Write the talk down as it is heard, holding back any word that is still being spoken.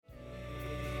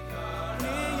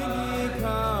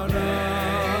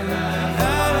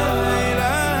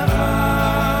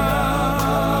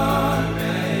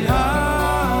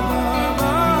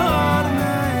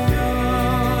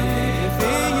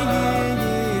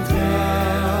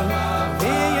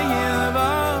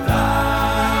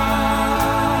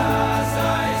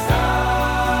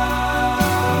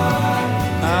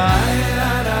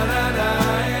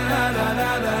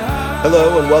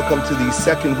Hello and welcome to the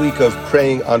second week of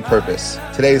Praying on Purpose.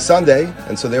 Today is Sunday,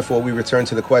 and so therefore we return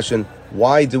to the question,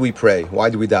 why do we pray? Why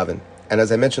do we daven? And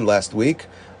as I mentioned last week,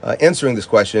 answering this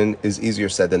question is easier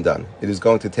said than done. It is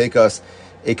going to take us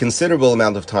a considerable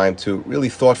amount of time to really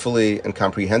thoughtfully and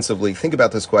comprehensively think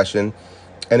about this question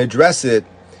and address it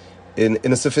in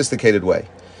a sophisticated way.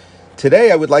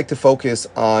 Today I would like to focus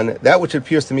on that which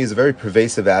appears to me is a very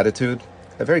pervasive attitude,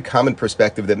 a very common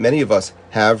perspective that many of us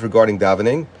have regarding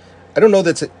davening. I don't know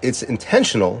that it's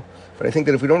intentional, but I think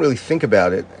that if we don't really think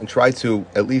about it and try to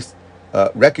at least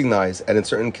recognize and in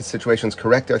certain situations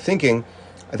correct our thinking,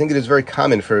 I think it is very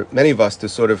common for many of us to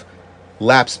sort of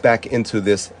lapse back into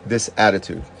this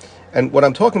attitude. And what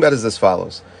I'm talking about is as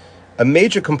follows. A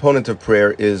major component of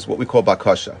prayer is what we call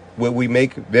bakasha, where we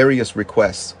make various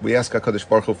requests. We ask HaKadosh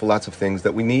Baruch Hu for lots of things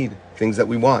that we need, things that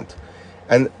we want.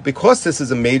 And because this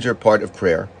is a major part of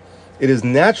prayer, it is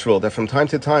natural that from time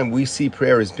to time we see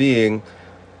prayer as being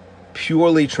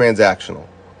purely transactional.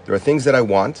 There are things that I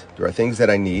want, there are things that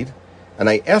I need, and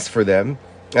I ask for them,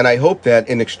 and I hope that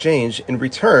in exchange, in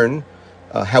return,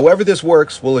 however this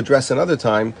works, we'll address another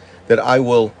time, that I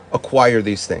will acquire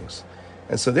these things.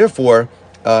 And so therefore,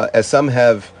 as some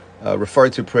have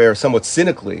referred to prayer somewhat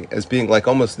cynically as being like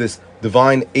almost this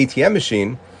divine ATM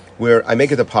machine, where I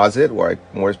make a deposit, or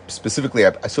more specifically,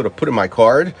 I sort of put in my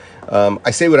card, I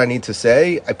say what I need to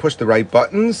say, I push the right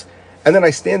buttons, and then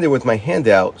I stand there with my hand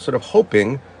out, sort of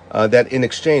hoping that in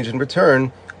exchange, in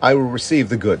return, I will receive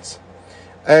the goods.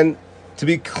 And to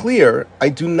be clear, I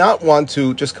do not want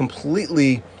to just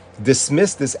completely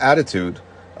dismiss this attitude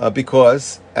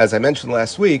because, as I mentioned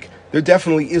last week, there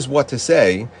definitely is what to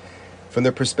say from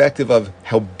the perspective of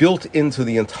how built into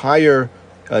the entire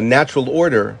natural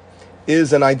order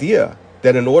is an idea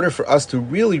that in order for us to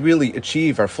really, really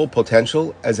achieve our full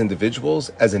potential as individuals,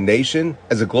 as a nation,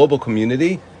 as a global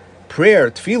community,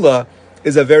 prayer, tefillah,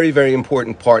 is a very, very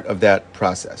important part of that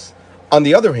process. On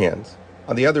the other hand,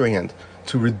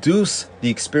 to reduce the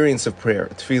experience of prayer,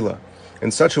 tefillah, in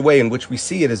such a way in which we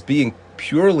see it as being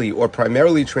purely or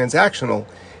primarily transactional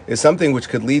is something which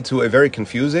could lead to a very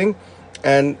confusing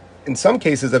and, in some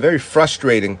cases, a very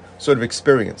frustrating sort of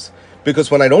experience.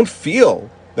 Because when I don't feel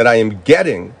that I am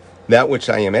getting that which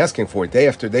I am asking for day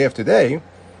after day after day,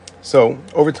 so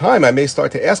over time I may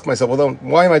start to ask myself, well then,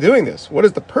 why am I doing this? What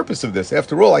is the purpose of this?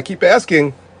 After all, I keep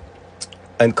asking,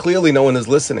 and clearly no one is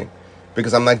listening,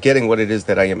 because I'm not getting what it is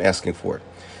that I am asking for.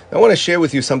 Now, I want to share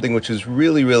with you something which is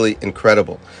really, really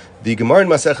incredible. The Gemara in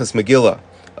Maseches Megillah,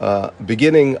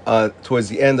 beginning towards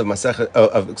the end of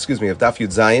Daf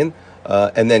Yud Zayin,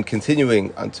 and then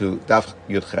continuing onto Daf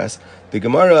Yud Ches, the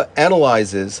Gemara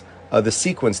analyzes the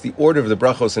sequence, the order of the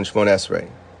brachos in Shmon Esrei.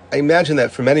 I imagine that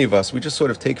for many of us, we just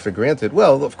sort of take for granted,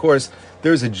 well, of course,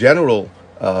 there's a general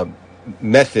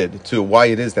method to why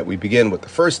it is that we begin with the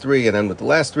first three and end with the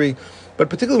last three, but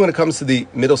particularly when it comes to the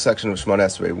middle section of Shmon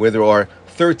Esrei, where there are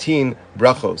 13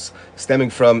 brachos stemming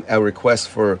from our request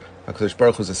for HaKadosh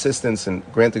Baruch Hu's assistance and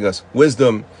granting us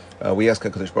wisdom. We ask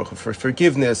HaKadosh Baruch Hu for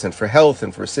forgiveness and for health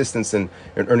and for assistance in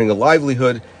earning a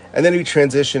livelihood. And then we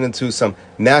transition into some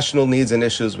national needs and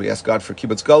issues. We ask God for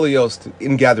kibbutz galuyos,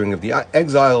 ingathering of the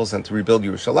exiles, and to rebuild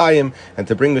Yerushalayim, and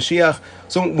to bring Mashiach.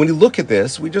 So when you look at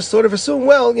this, we just sort of assume,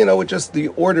 well, it just, the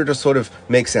order just sort of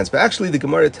makes sense. But actually, the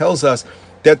Gemara tells us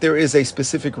that there is a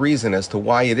specific reason as to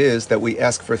why it is that we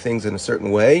ask for things in a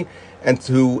certain way, and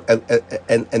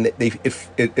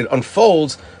it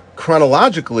unfolds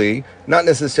chronologically, not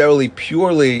necessarily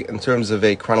purely in terms of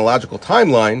a chronological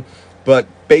timeline, but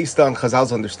based on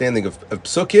Chazal's understanding of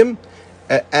psukim,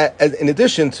 in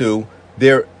addition to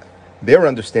their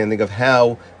understanding of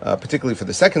how, particularly for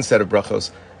the second set of brachos,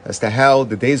 as to how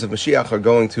the days of Mashiach are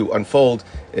going to unfold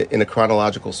in a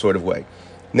chronological sort of way.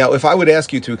 Now, if I would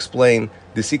ask you to explain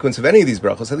the sequence of any of these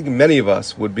brachos, I think many of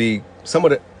us would be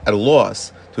somewhat at a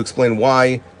loss to explain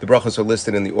why the brachos are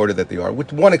listed in the order that they are,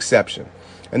 with one exception,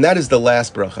 and that is the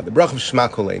last bracha, the bracha of Shema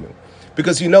Kolenu.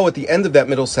 Because at the end of that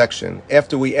middle section,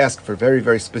 after we ask for very,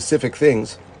 very specific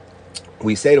things,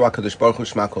 we say to HaKadosh Baruch Hu,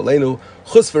 Shema Kolenu,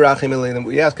 Chus v'rachim eleinu,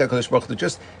 we ask HaKadosh Baruch Hu to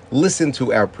just listen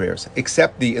to our prayers,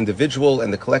 accept the individual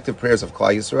and the collective prayers of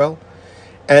Klal Yisrael.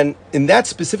 And in that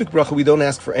specific bracha, we don't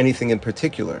ask for anything in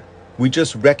particular. We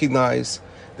just recognize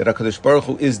that HaKadosh Baruch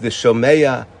Hu is the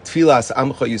Shomeya Tfilas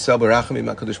Amcha Yisrael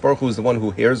B'Rachamim. HaKadosh Baruch Hu is the one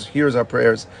who hears our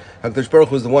prayers. HaKadosh Baruch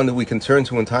Hu is the one that we can turn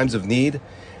to in times of need.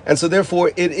 And so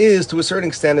therefore it is, to a certain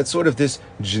extent, it's sort of this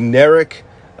generic,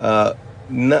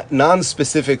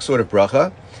 non-specific sort of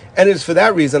bracha. And it's for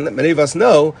that reason that many of us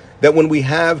know that when we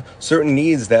have certain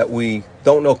needs that we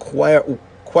don't know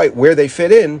quite where they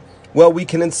fit in, well, we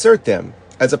can insert them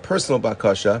as a personal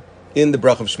bakasha in the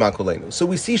bracha of Shema Kolenu. So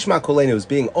we see Shema Kolenu as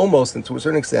being almost, and to a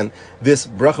certain extent, this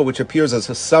bracha which appears as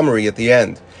a summary at the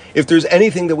end. If there's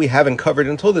anything that we haven't covered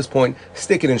until this point,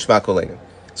 stick it in Shema Kolenu.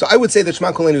 So I would say that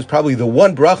Shema Kolenu is probably the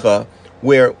one bracha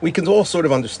where we can all sort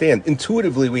of understand.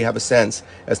 Intuitively, we have a sense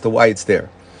as to why it's there.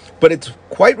 But it's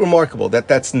quite remarkable that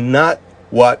that's not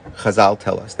what Chazal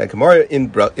tell us. That Gemara in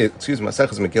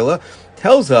Maseches Megillah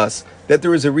tells us that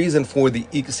there is a reason for the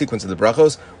sequence of the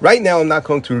brachos. Right now, I'm not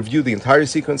going to review the entire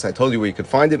sequence. I told you where you could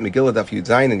find it, Megillah, Daf Yud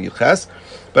Zayin, and Yuches.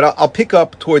 But I'll pick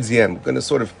up towards the end. We're going to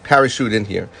sort of parachute in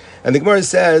here. And the Gemara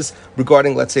says,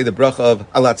 regarding, let's say, the bracha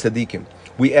of Alat Tzadikim,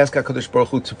 we ask HaKadosh Baruch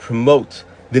Hu to promote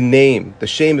the name, the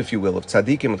shame, if you will, of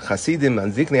Tzadikim and Chasidim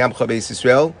and Ziknei Amcha Beis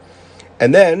Yisrael.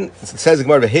 And then it says the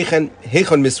Gemara, Heichon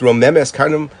Misromem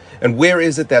Eskarnim, and where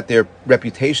is it that their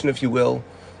reputation, if you will,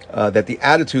 that the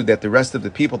attitude that the rest of the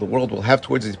people, the world will have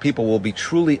towards these people will be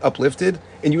truly uplifted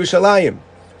in Yerushalayim,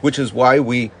 which is why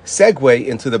we segue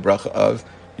into the bracha of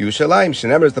Yerushalayim.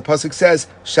 Shenemer, as the pasuk says,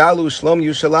 Shalu Shlom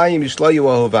Yerushalayim Yishloyu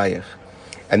Ahovayich.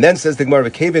 And then says the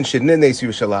Gemara, V'keven Shednines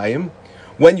Yerushalayim,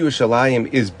 when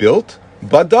Yerushalayim is built,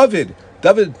 but David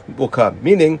will come,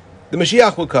 meaning the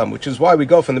Mashiach will come, which is why we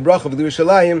go from the bracha of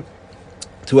Yerushalayim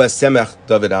to Semech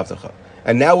David Avdacha.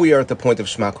 And now we are at the point of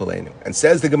Shema Kolenu. And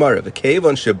says the Gemara,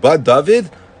 V'kevan sheba David,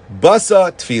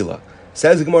 basa tefillah.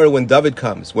 Says the Gemara, when David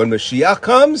comes, when Mashiach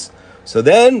comes, so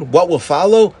then what will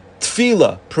follow?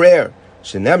 Tefillah, prayer.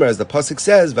 Shenemer, as the pasuk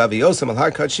says, V'aviyosam al har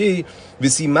kachi,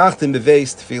 v'simachtim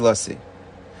beveis tefillasi.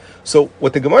 So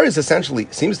what the Gemara is essentially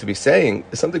seems to be saying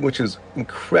is something which is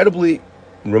incredibly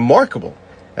remarkable.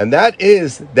 And that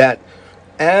is that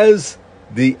as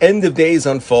the end of days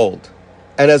unfold,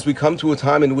 and as we come to a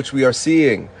time in which we are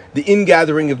seeing the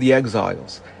ingathering of the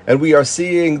exiles, and we are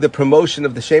seeing the promotion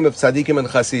of the shame of tzaddikim and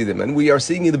chasidim, and we are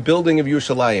seeing the building of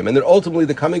Yerushalayim, and then ultimately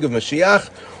the coming of Mashiach,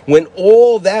 when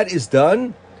all that is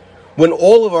done, when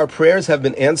all of our prayers have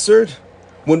been answered,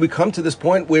 when we come to this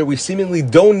point where we seemingly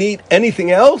don't need anything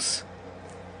else,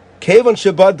 Kevan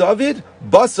Sheba David,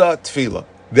 Basa Tefillah.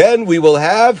 Then we will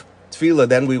have Tefillah,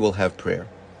 then we will have prayer.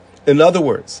 In other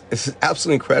words, this is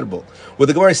absolutely incredible. What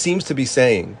the Gemara seems to be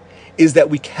saying is that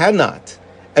we cannot,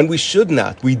 and we should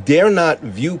not, we dare not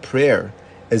view prayer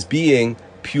as being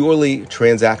purely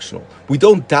transactional. We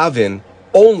don't daven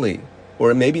only,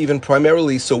 or maybe even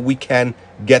primarily, so we can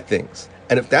get things.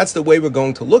 And if that's the way we're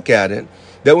going to look at it,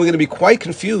 then we're going to be quite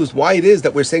confused why it is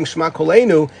that we're saying Shema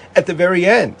Kolenu at the very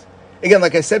end. Again,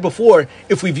 like I said before,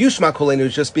 if we view Shema Kolenu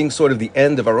as just being sort of the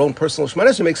end of our own personal Shema,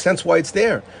 it makes sense why it's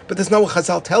there. But that's not what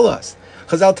Chazal tell us.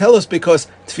 Chazal tell us because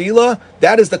Tefillah,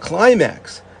 that is the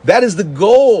climax. That is the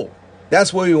goal.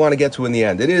 That's where we want to get to in the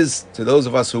end. It is, to those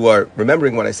of us who are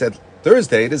remembering what I said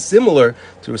Thursday, it is similar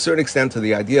to a certain extent to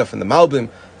the idea from the Malbim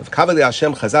of Kaveh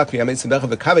Hashem Chazak V'Yamet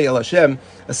Simbecha V'Kaveh El Hashem,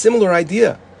 a similar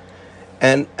idea.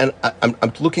 And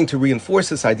I'm looking to reinforce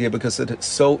this idea because it is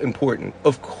so important.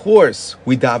 Of course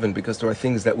we daven because there are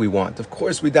things that we want. Of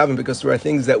course we daven because there are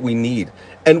things that we need.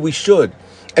 And we should.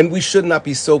 And we should not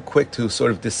be so quick to sort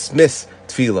of dismiss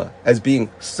tefillah as being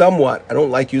somewhat, I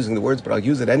don't like using the words, but I'll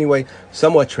use it anyway,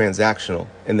 somewhat transactional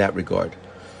in that regard.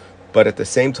 But at the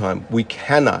same time, we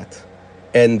cannot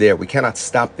end there. We cannot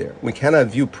stop there. We cannot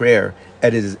view prayer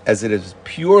as it is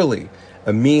purely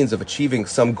a means of achieving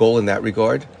some goal in that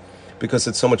regard, because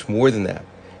it's so much more than that.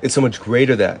 It's so much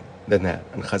greater than that.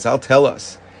 And Chazal tell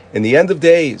us, in the end of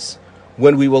days,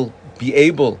 when we will be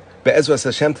able, Be'ezras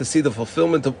Hashem, to see the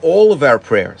fulfillment of all of our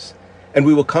prayers, and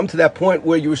we will come to that point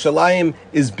where Yerushalayim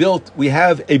is built, we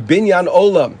have a binyan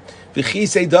olam,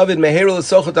 v'chisei David meher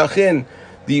l'sochot achin,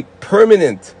 the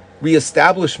permanent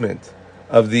reestablishment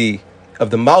of the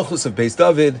Malchus of Beis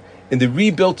David, in the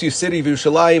rebuilt city of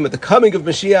Yerushalayim, at the coming of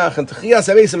Mashiach, and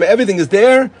Techiyas HaMeisim, everything is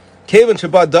there. Kevan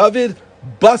Shabbat David,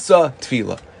 Basa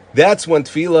Tefillah. That's when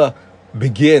Tefillah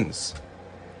begins.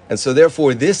 And so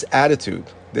therefore this attitude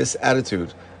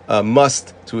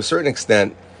must, to a certain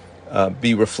extent,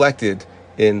 be reflected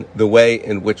in the way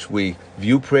in which we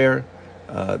view prayer,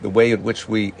 the way in which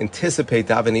we anticipate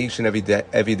davening each and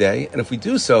every day. And if we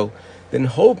do so, then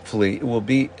hopefully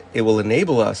it will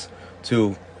enable us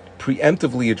to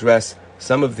preemptively address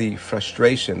some of the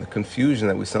frustration, the confusion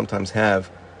that we sometimes have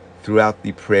throughout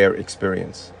the prayer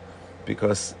experience.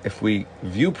 Because if we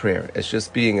view prayer as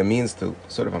just being a means to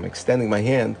sort of, I'm extending my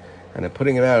hand and I'm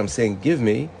putting it out, I'm saying, give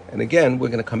me. And again, we're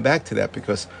going to come back to that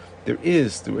because there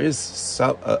is to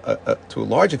a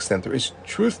large extent, there is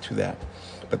truth to that.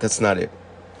 But that's not it.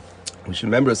 We should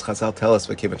remember, as Chazal tell us,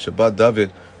 V'kevan Shabbat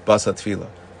David, Basa Tefillah.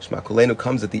 Shema Kolenu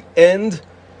comes at the end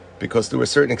because to a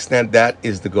certain extent, that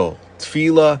is the goal.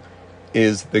 Tefillah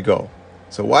is the goal.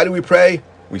 So why do we pray?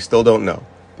 We still don't know.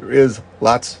 There is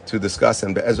lots to discuss,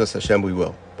 and Be'ezras Hashem we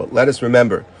will. But let us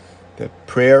remember that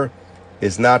prayer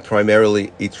is not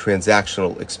primarily a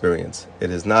transactional experience.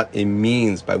 It is not a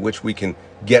means by which we can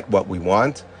get what we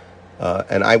want.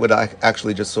 And I would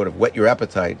actually just sort of whet your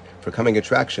appetite for coming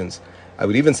attractions. I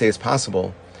would even say it's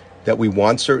possible that we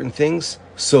want certain things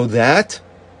so that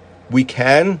we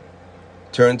can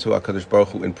turn to HaKadosh Baruch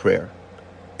Hu in prayer.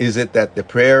 Is it that the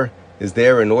prayer is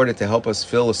there in order to help us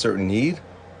fill a certain need,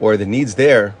 or the need's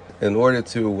there in order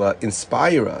to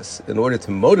inspire us, in order to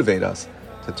motivate us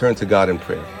to turn to God in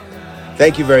prayer?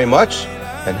 Thank you very much,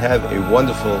 and have a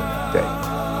wonderful